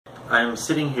I'm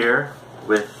sitting here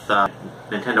with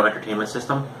Nintendo Entertainment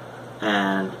System,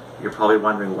 and you're probably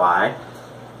wondering why.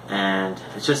 And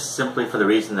it's just simply for the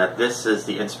reason that this is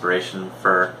the inspiration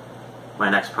for my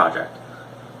next project.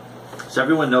 So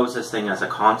everyone knows this thing as a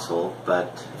console,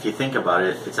 but if you think about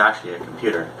it, it's actually a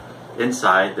computer.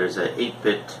 Inside there's an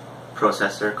 8-bit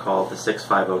processor called the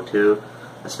 6502,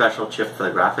 a special chip for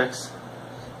the graphics.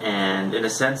 And in a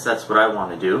sense, that's what I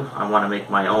want to do. I want to make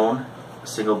my own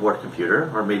single board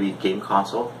computer, or maybe game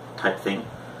console type thing,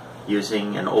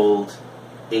 using an old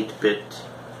 8-bit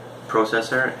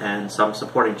processor and some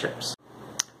supporting chips.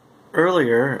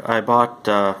 Earlier I bought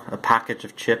a package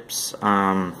of chips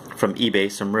from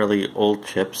eBay, some really old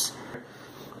chips.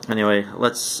 Anyway,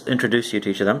 let's introduce you to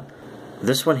each of them.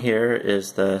 This one here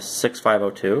is the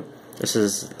 6502. This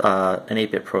is an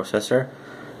 8-bit processor.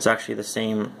 It's actually the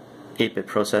same 8-bit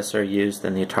processor used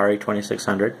in the Atari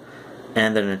 2600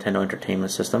 and the Nintendo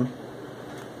Entertainment System.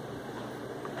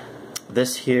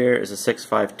 This here is a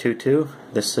 6522.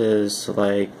 This is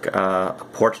like a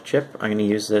port chip. I'm going to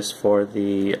use this for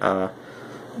the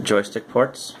joystick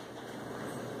ports.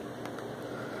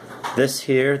 This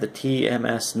here, the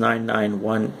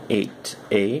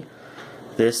TMS9918A,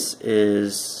 this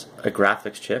is a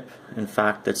graphics chip. In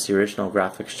fact, it's the original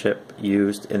graphics chip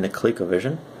used in the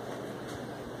ColecoVision.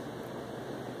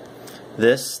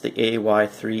 This, the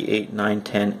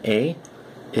AY38910A,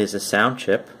 is a sound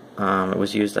chip. It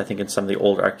was used, I think, in some of the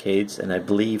old arcades, and I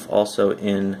believe also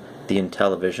in the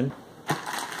Intellivision.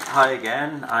 Hi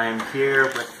again. I'm here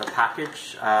with a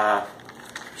package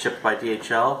shipped by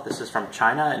DHL. This is from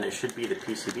China, and it should be the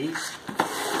PCBs.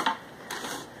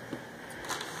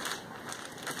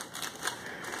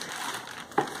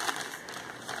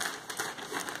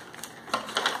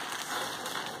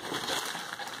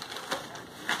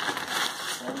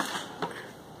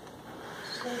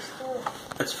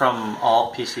 It's from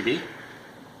All PCB.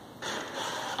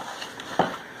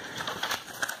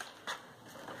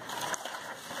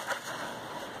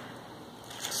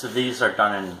 So these are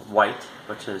done in white,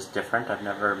 which is different. I've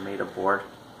never made a board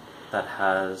that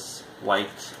has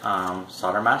white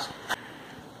solder mask.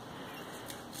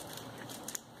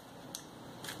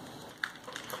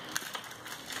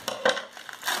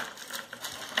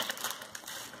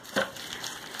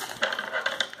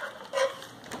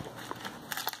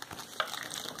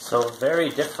 So very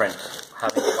different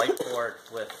having a whiteboard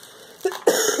with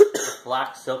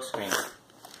black silkscreen.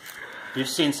 You've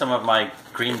seen some of my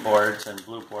green boards and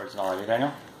blue boards and all of it,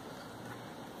 Daniel?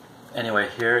 Anyway,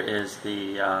 here is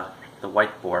the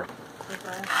whiteboard.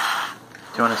 Okay.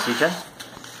 Do you want to see, Jen?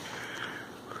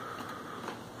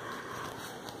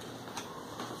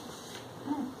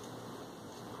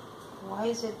 Why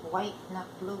is it white, not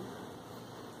blue?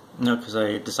 No, because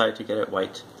I decided to get it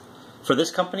white. For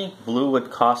this company, blue would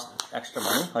cost extra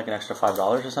money, like an extra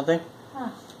 $5 or something.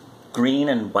 Huh. Green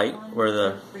and white were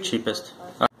the cheapest.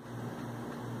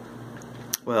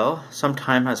 Well, some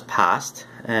time has passed,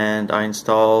 and I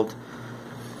installed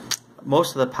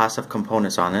most of the passive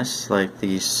components on this, like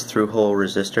these through-hole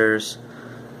resistors,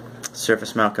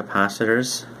 surface mount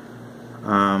capacitors.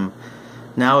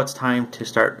 Now it's time to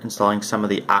start installing some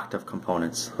of the active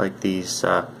components, like these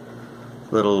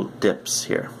little dips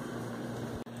here.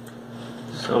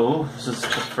 So this is the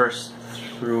first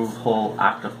through-hole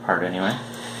active part anyway.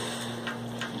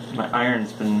 My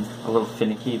iron's been a little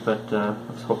finicky, but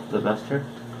let's hope for the best here.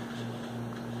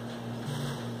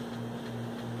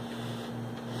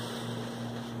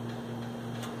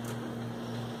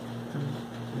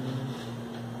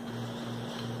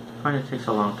 I find it takes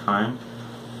a long time,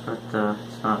 but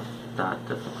it's not that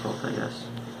difficult, I guess.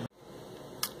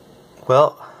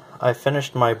 Well, I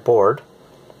finished my board,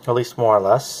 at least more or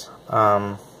less.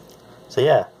 So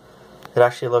yeah, it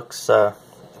actually looks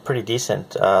pretty decent.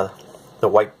 The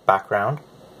white background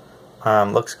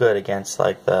looks good against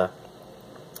like the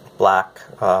black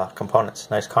components.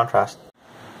 Nice contrast.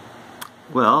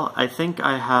 Well, I think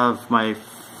I have my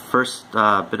first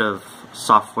bit of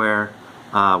software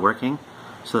working.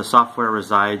 So the software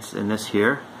resides in this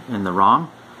here, in the ROM.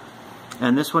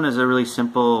 And this one is a really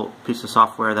simple piece of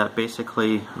software that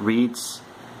basically reads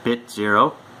bit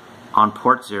 0 on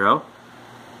port 0,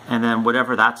 and then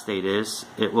whatever that state is,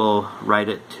 it will write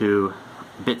it to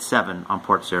bit 7 on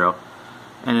port 0.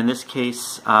 And in this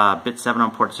case, bit 7 on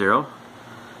port 0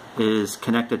 is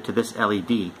connected to this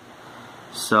LED.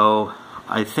 So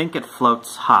I think it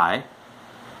floats high,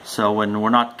 so when we're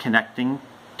not connecting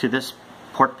to this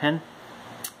port pin,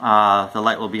 the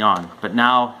light will be on. But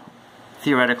now,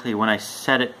 theoretically, when I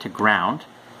set it to ground,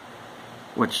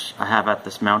 which I have at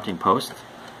this mounting post,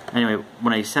 anyway,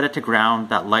 when I set it to ground,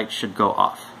 that light should go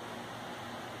off.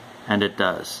 And it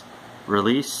does.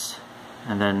 release,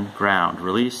 and then ground,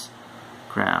 release,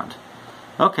 ground.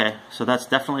 Okay, so that's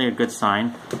definitely a good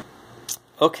sign.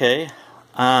 Okay,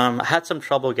 I had some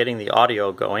trouble getting the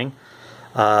audio going.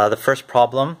 The first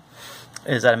problem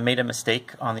is that I made a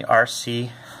mistake on the RC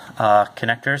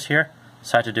connectors here,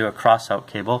 so I had to do a crossover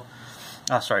cable.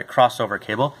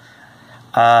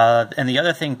 And the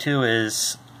other thing too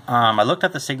is I looked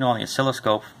at the signal on the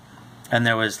oscilloscope, and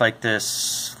there was like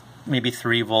this maybe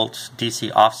 3 volt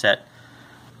DC offset.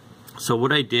 So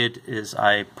what I did is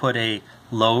I put a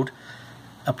load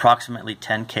approximately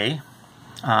 10K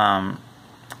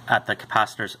at the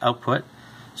capacitor's output,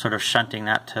 sort of shunting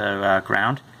that to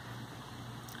ground,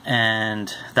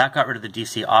 and that got rid of the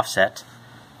DC offset.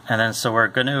 And then so we're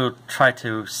going to try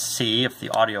to see if the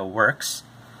audio works.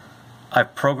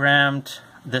 I've programmed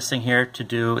this thing here to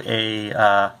do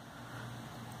a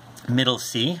middle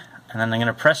C, and then I'm going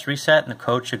to press reset and the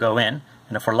code should go in,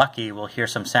 and if we're lucky we'll hear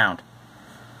some sound.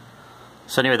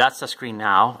 So anyway, that's the screen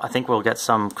now. I think we'll get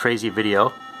some crazy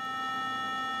video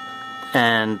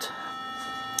and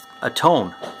a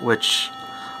tone, which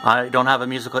I don't have a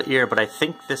musical ear, but I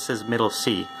think this is middle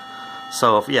C.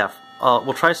 So if, yeah,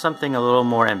 we'll try something a little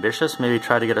more ambitious, maybe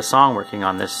try to get a song working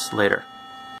on this later.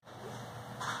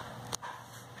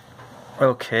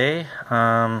 Okay,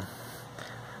 I've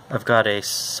got a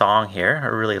song here,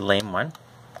 a really lame one,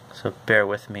 so bear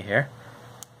with me here.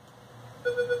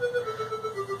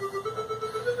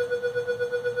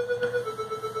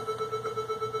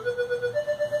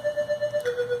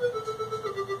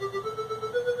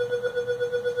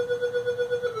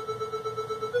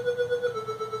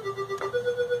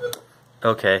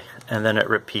 Okay, and then it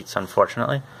repeats,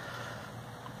 unfortunately.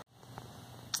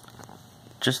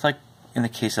 Just like in the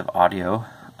case of audio,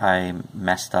 I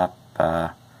messed up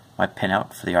my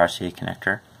pinout for the RCA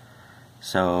connector,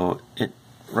 so it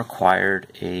required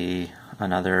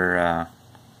another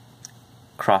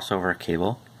crossover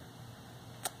cable.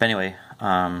 But anyway,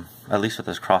 at least with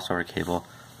this crossover cable,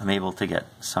 I'm able to get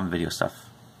some video stuff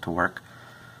to work.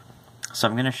 So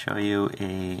I'm going to show you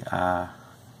a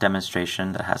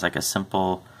demonstration that has like a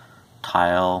simple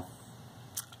tile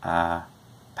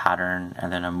pattern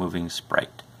and then a moving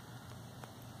sprite.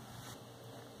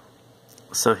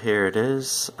 So here it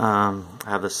is. I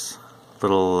have this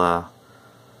little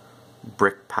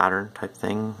brick pattern type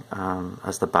thing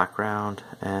as the background,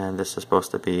 and this is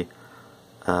supposed to be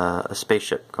a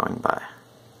spaceship going by.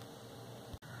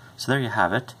 So there you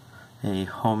have it, a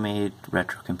homemade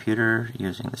retro computer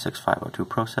using the 6502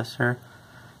 processor.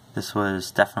 This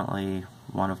was definitely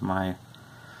one of my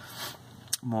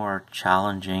more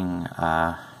challenging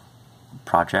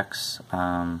projects.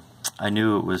 I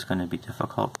knew it was going to be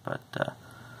difficult, but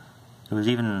it was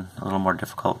even a little more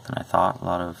difficult than I thought. A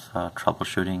lot of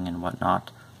troubleshooting and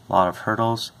whatnot, a lot of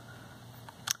hurdles.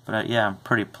 But yeah, I'm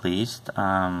pretty pleased.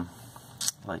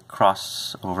 Like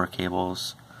crossover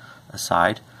cables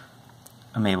aside,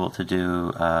 I'm able to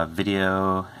do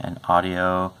video and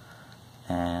audio,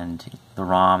 and the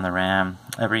ROM, the RAM,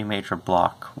 every major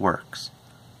block works.